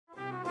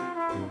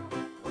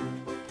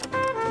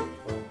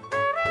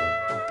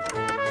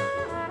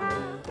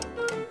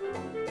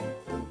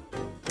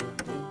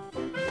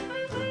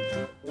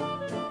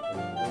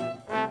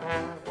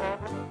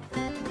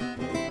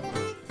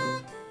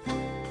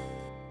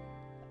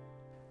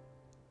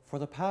For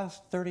the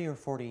past 30 or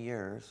 40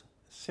 years,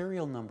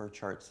 serial number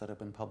charts that have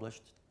been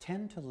published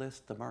tend to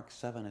list the Mark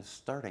VII as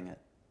starting at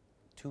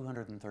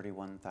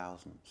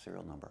 231,000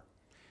 serial number.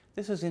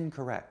 This is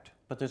incorrect,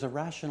 but there's a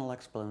rational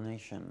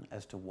explanation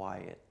as to why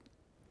it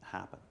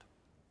happened.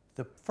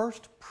 The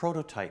first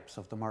prototypes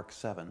of the Mark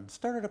VII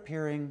started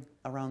appearing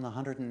around the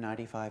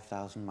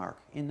 195,000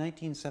 mark in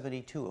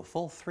 1972, a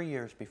full 3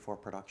 years before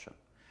production.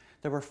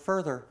 There were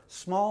further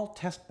small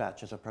test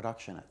batches of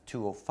production at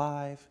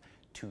 205,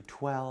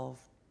 212,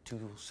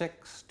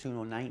 206,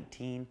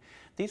 219.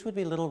 These would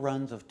be little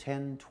runs of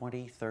 10,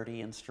 20,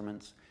 30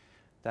 instruments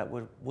that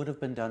would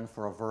have been done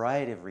for a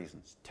variety of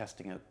reasons,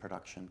 testing out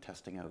production,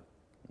 testing out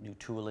new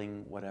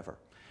tooling, whatever.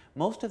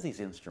 Most of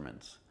these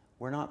instruments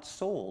were not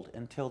sold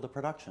until the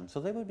production, so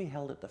they would be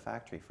held at the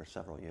factory for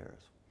several years.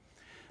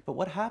 But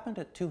what happened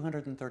at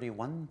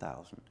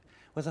 231,000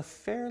 was a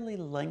fairly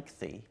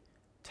lengthy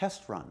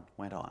test run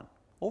went on,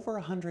 over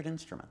 100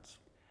 instruments,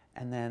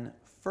 and then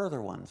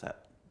further ones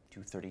at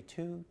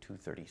 232,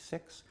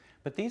 236,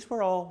 but these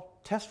were all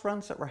test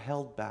runs that were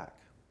held back.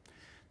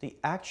 The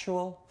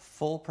actual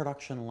full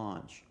production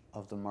launch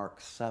of the Mark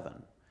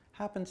VII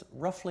happens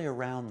roughly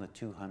around the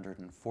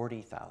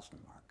 240,000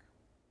 mark.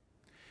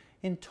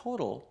 In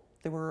total,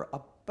 there were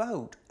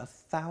about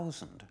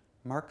 1,000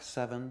 Mark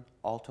VII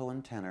alto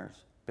and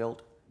tenors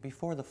built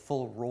before the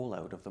full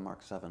rollout of the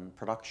Mark VII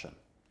production.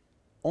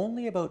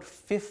 Only about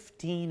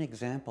 15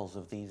 examples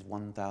of these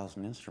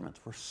 1,000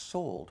 instruments were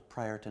sold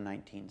prior to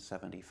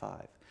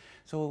 1975.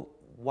 So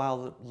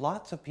while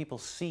lots of people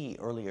see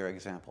earlier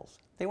examples,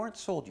 they weren't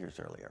sold years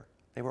earlier.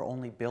 They were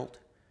only built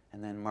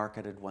and then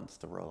marketed once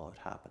the rollout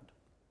happened.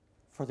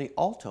 For the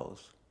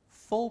altos,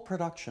 full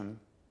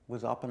production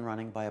was up and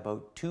running by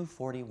about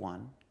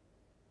 241,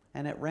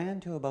 and it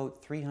ran to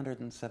about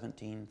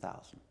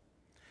 317,000,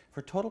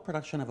 for total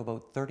production of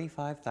about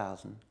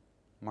 35,000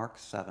 Mark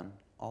VII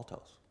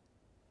altos.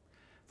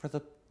 For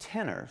the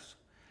tenors,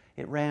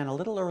 it ran a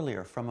little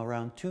earlier, from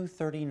around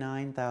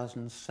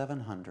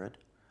 239,700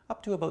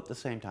 up to about the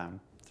same time,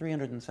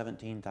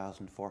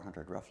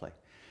 317,400 roughly.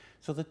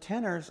 So the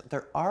tenors,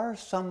 there are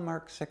some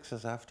Mark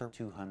VIs after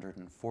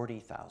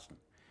 240,000.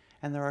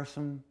 And there are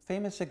some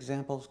famous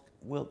examples,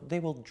 they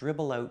will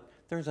dribble out.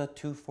 There's a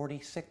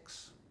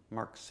 246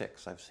 Mark VI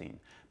I've seen.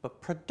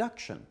 But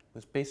production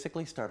was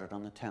basically started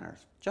on the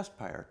tenors just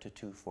prior to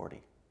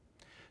 240.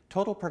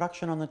 Total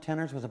production on the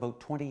tenors was about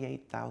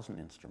 28,000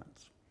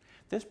 instruments.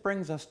 This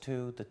brings us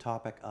to the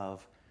topic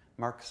of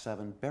Mark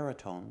VII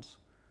baritones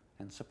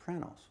and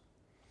sopranos.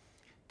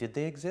 Did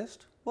they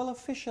exist? Well,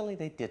 officially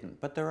they didn't,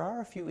 but there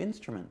are a few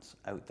instruments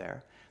out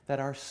there that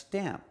are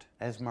stamped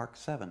as Mark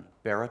VII,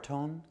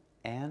 baritone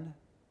and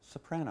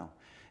soprano.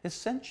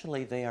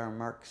 Essentially, they are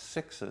Mark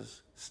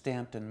VIs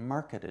stamped and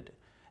marketed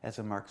as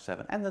a Mark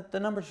VII, and the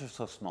numbers are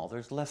so small,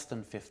 there's less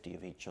than 50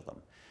 of each of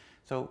them.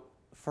 So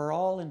for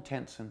all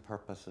intents and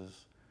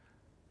purposes,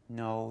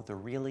 no, there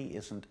really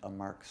isn't a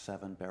Mark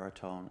VII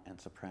baritone and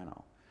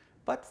soprano.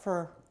 But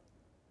for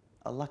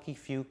a lucky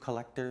few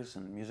collectors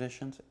and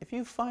musicians, if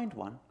you find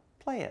one,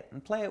 play it,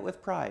 and play it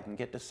with pride, and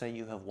get to say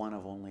you have one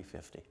of only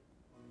 50.